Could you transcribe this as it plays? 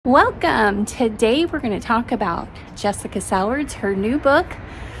Welcome! Today we're going to talk about Jessica Sowards, her new book,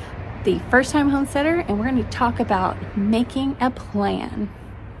 The First Time Homesteader, and we're going to talk about making a plan.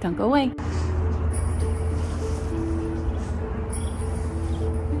 Don't go away.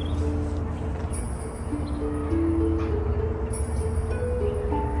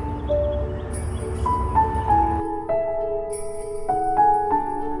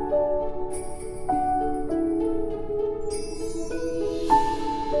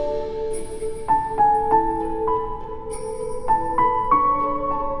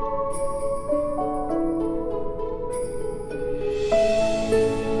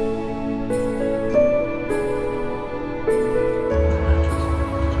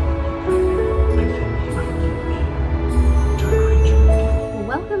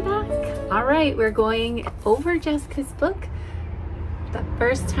 We're going over Jessica's book, The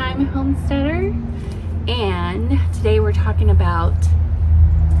First Time Homesteader, and today we're talking about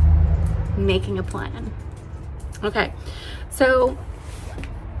making a plan. Okay, so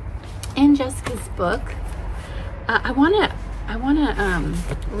in Jessica's book, I wanna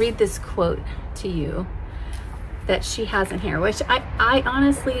read this quote to you that she has in here, which I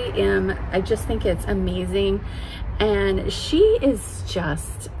honestly I just think it's amazing, and she is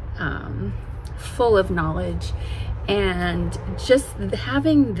just full of knowledge, and just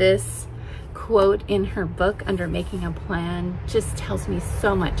having this quote in her book under making a plan just tells me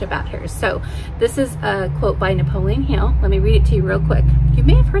so much about her. So this is a quote by Napoleon Hill. Let me read it to you real quick. You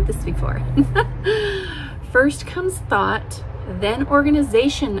may have heard this before. First comes thought, then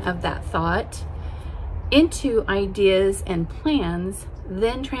organization of that thought into ideas and plans,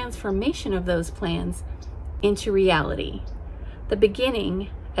 then transformation of those plans into reality. The beginning,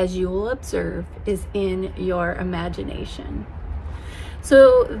 as you will observe, is in your imagination.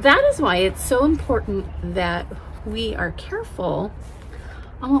 So that is why it's so important that we are careful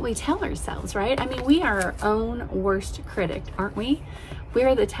on what we tell ourselves, right? I mean, we are our own worst critic, aren't we? We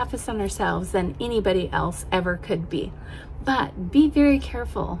are the toughest on ourselves than anybody else ever could be. But be very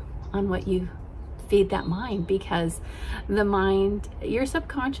careful on what you feed that mind, because the mind, your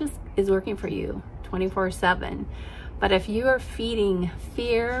subconscious, is working for you 24/7. But if you are feeding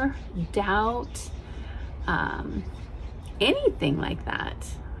fear, doubt, anything like that,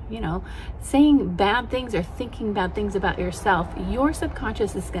 you know, saying bad things or thinking bad things about yourself, your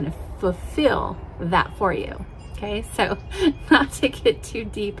subconscious is going to fulfill that for you. Okay, so not to get too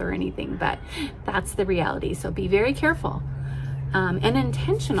deep or anything, but that's the reality. So be very careful and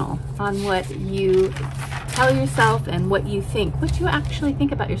intentional on what you tell yourself and what you think, what you actually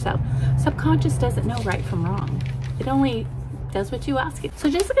think about yourself. Subconscious doesn't know right from wrong. It only does what you ask it. So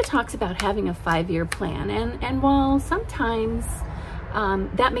Jessica talks about having a 5-year plan, and while sometimes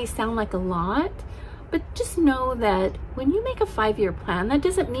that may sound like a lot, but just know that when you make a 5-year plan, that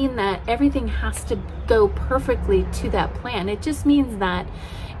doesn't mean that everything has to go perfectly to that plan. It just means that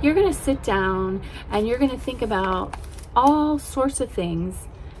you're going to sit down and you're going to think about all sorts of things.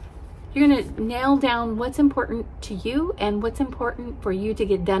 You're going to nail down what's important to you and what's important for you to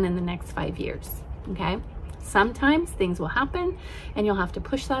get done in the next 5 years. Okay? Sometimes things will happen and you'll have to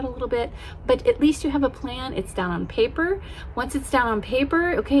push that a little bit, but at least you have a plan. It's down on paper. Once it's down on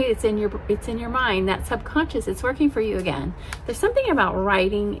paper, okay, it's in your mind. That subconscious, it's working for you again. There's something about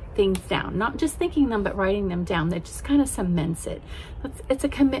writing things down, not just thinking them, but writing them down, that just kind of cements it. It's a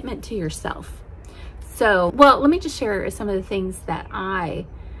commitment to yourself. So, well, let me just share some of the things that I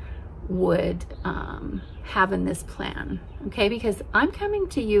would have in this plan, okay? Because I'm coming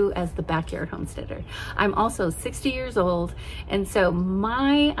to you as the backyard homesteader. I'm also 60 years old, and so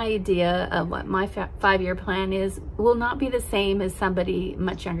my idea of what my 5-year plan is will not be the same as somebody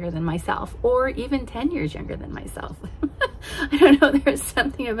much younger than myself, or even 10 years younger than myself. I don't know, there's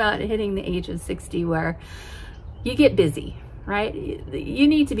something about hitting the age of 60 where you get busy, right? You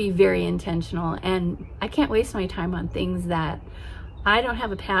need to be very intentional, and I can't waste my time on things that I don't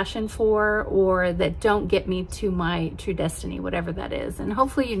have a passion for, or that don't get me to my true destiny, whatever that is. And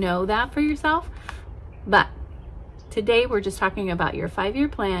hopefully you know that for yourself. But today we're just talking about your 5-year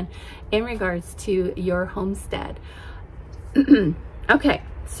plan in regards to your homestead. Okay,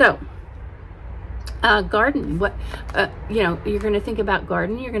 so garden. What you know, you're going to think about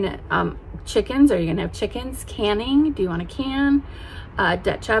garden. You're going to chickens. Are you going to have chickens? Canning. Do you want a can?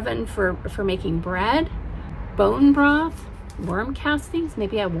 Dutch oven for making bread. Bone broth. Worm castings,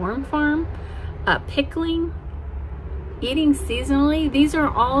 maybe a worm farm, pickling, eating seasonally. These are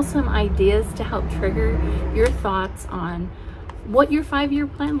all some ideas to help trigger your thoughts on what your 5-year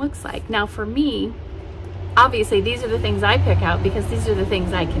plan looks like. Now for me, obviously these are the things I pick out because these are the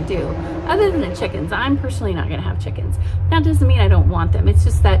things I can do. Other than the chickens, I'm personally not going to have chickens. That doesn't mean I don't want them. It's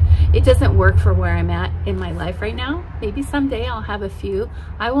just that it doesn't work for where I'm at in my life right now. Maybe someday I'll have a few.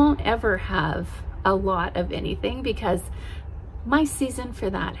 I won't ever have a lot of anything because my season for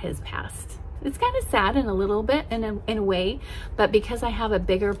that has passed. It's kind of sad in a little bit in a way, but because I have a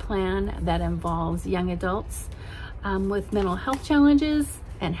bigger plan that involves young adults with mental health challenges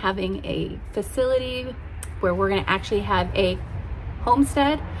and having a facility where we're going to actually have a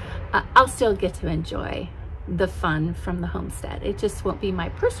homestead, I'll still get to enjoy the fun from the homestead. It just won't be my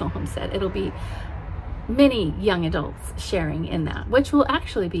personal homestead. It'll be many young adults sharing in that, which will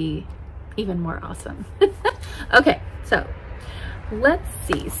actually be even more awesome. Okay, so let's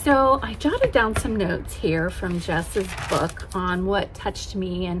see. So I jotted down some notes here from Jess's book on what touched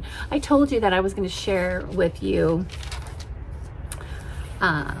me, and I told you that I was going to share with you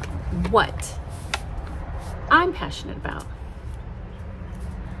what I'm passionate about.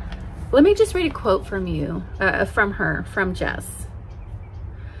 Let me just read a quote from from Jess.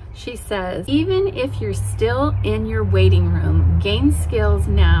 She says, even if you're still in your waiting room, gain skills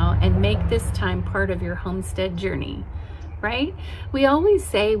now and make this time part of your homestead journey, right? We always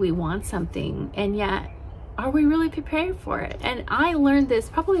say we want something, and yet, are we really prepared for it? And I learned this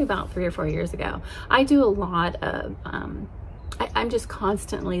probably about 3 or 4 years ago. I do a lot of, I'm just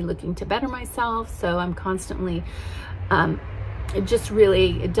constantly looking to better myself. So I'm constantly just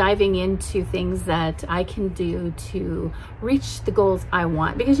really diving into things that I can do to reach the goals I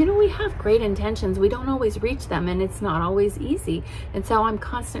want. Because, you know, we have great intentions. We don't always reach them, and it's not always easy. And so I'm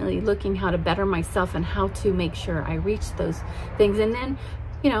constantly looking how to better myself and how to make sure I reach those things. And then,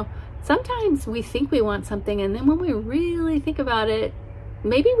 you know, sometimes we think we want something, and then when we really think about it,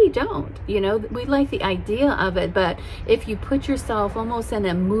 maybe we don't. You know, we like the idea of it, but if you put yourself almost in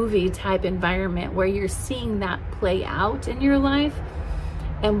a movie type environment where you're seeing that play out in your life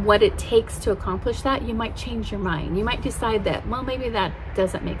and what it takes to accomplish that, you might change your mind. You might decide that, well, maybe that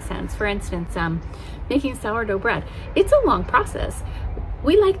doesn't make sense. For instance, making sourdough bread. It's a long process.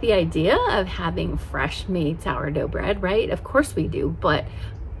 We like the idea of having fresh made sourdough bread, right? Of course we do, but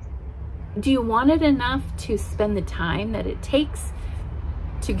do you want it enough to spend the time that it takes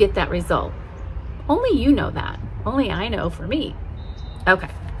to get that result? Only you know that. Only I know for me. Okay.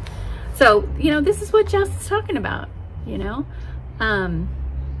 So, you know, this is what Jess is talking about, you know,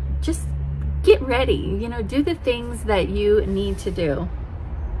 just get ready, you know, do the things that you need to do.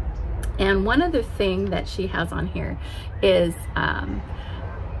 And one other thing that she has on here is,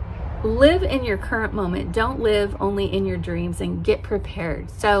 live in your current moment. Don't live only in your dreams, and get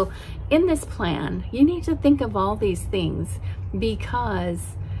prepared. So in this plan, you need to think of all these things, because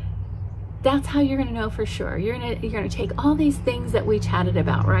that's how you're going to know for sure. You're going to take all these things that we chatted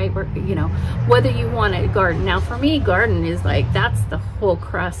about, right? Where, you know, whether you want a garden. Now for me, garden is like, that's the whole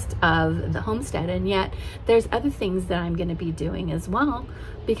crust of the homestead. And yet there's other things that I'm going to be doing as well,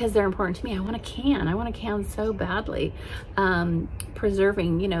 because they're important to me. I want to can so badly.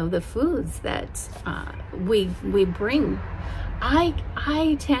 Preserving, you know, the foods that we bring.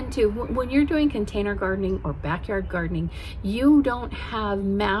 I tend to, when you're doing container gardening or backyard gardening, you don't have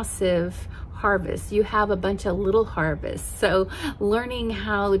massive harvests. You have a bunch of little harvests. So learning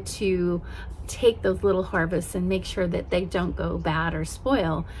how to take those little harvests and make sure that they don't go bad or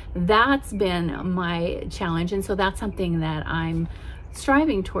spoil, that's been my challenge. And so that's something that I'm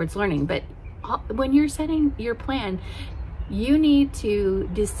striving towards learning. But when you're setting your plan, you need to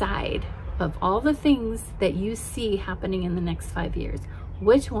decide, of all the things that you see happening in the next 5 years,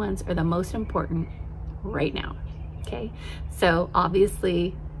 which ones are the most important right now. Okay, so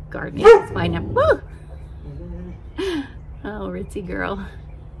obviously gardening is my number. Oh, ritzy girl.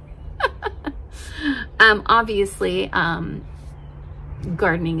 Obviously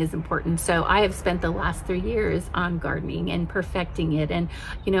gardening is important. So I have spent the last 3 years on gardening and perfecting it, and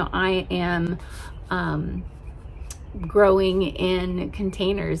you know, I am growing in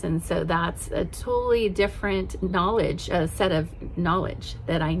containers, and so that's a totally different knowledge, a set of knowledge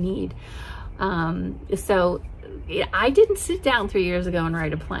that I need. So I didn't sit down 3 years ago and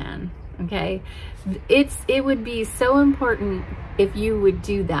write a plan. Okay, it would be so important if you would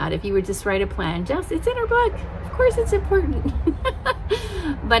do that, if you would just write a plan. Just, it's in her book, of course it's important.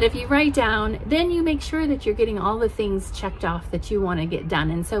 But if you write down, then you make sure that you're getting all the things checked off that you want to get done.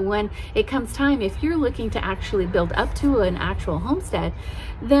 And so when it comes time, if you're looking to actually build up to an actual homestead,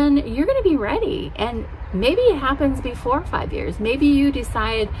 then you're going to be ready. And maybe it happens before 5 years. Maybe you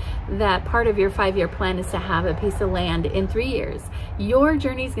decide that part of your 5-year plan is to have a piece of land in 3 years. Your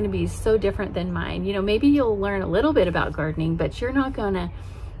journey is going to be so different than mine. You know, maybe you'll learn a little bit about gardening, but you're not going to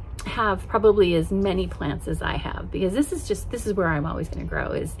have probably as many plants as I have, because this is where I'm always going to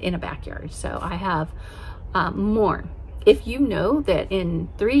grow, is in a backyard. So I have more. If you know that in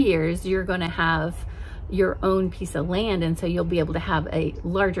 3 years you're going to have your own piece of land, and so you'll be able to have a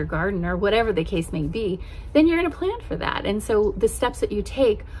larger garden or whatever the case may be, then you're going to plan for that. And so the steps that you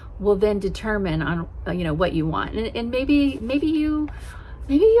take will then determine on what you want. And maybe you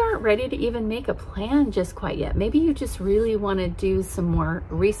aren't ready to even make a plan just quite yet. Maybe you just really want to do some more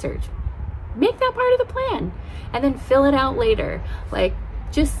research. Make that part of the plan and then fill it out later. Like,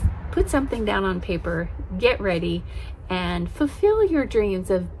 just put something down on paper, get ready, and fulfill your dreams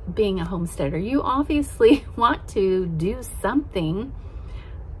of being a homesteader. You obviously want to do something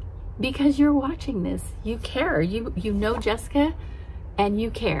because you're watching this. You care. You know Jessica, and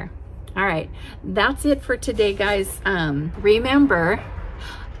you care. All right, that's it for today, guys. Remember,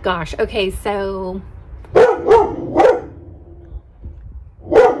 gosh, okay, so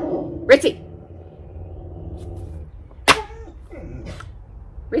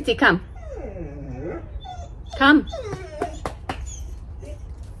Ritzy, come. Come.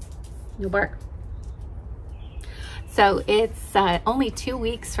 No bark. So it's only 2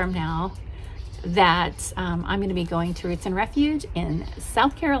 weeks from now that I'm going to be going to Roots and Refuge in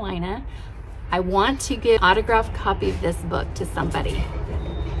South Carolina. I want to give an autographed copy of this book to somebody,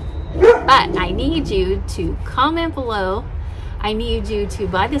 but I need you to comment below. I need you to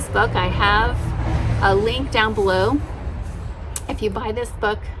buy this book. I have a link down below. If you buy this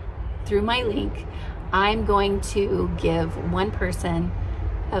book through my link, I'm going to give one person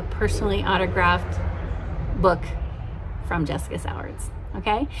a personally autographed book from Jessica Sowards.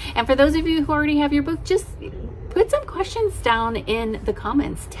 Okay? And for those of you who already have your book, just put some questions down in the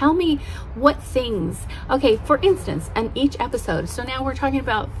comments. Tell me what things, okay, for instance, in each episode. So now we're talking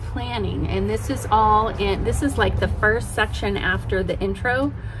about planning, and this is like the first section after the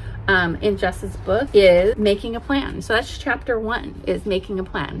intro. In Jess's book is making a plan. So that's chapter 1, is making a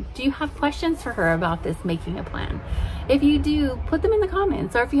plan. Do you have questions for her about this making a plan? If you do, put them in the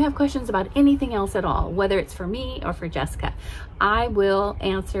comments. Or if you have questions about anything else at all, whether it's for me or for Jessica, I will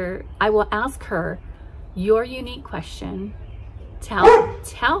ask her your unique question,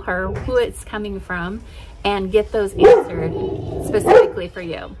 tell her who it's coming from, and get those answered specifically for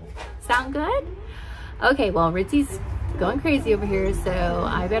you. Sound good? Okay, well, Ritzy's going crazy over here, so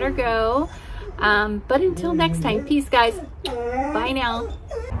I better go. But until next time, peace, guys. Bye now.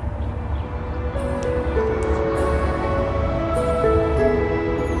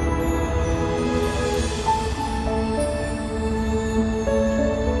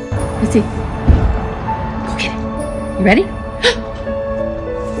 Ritzy, go get it. You ready?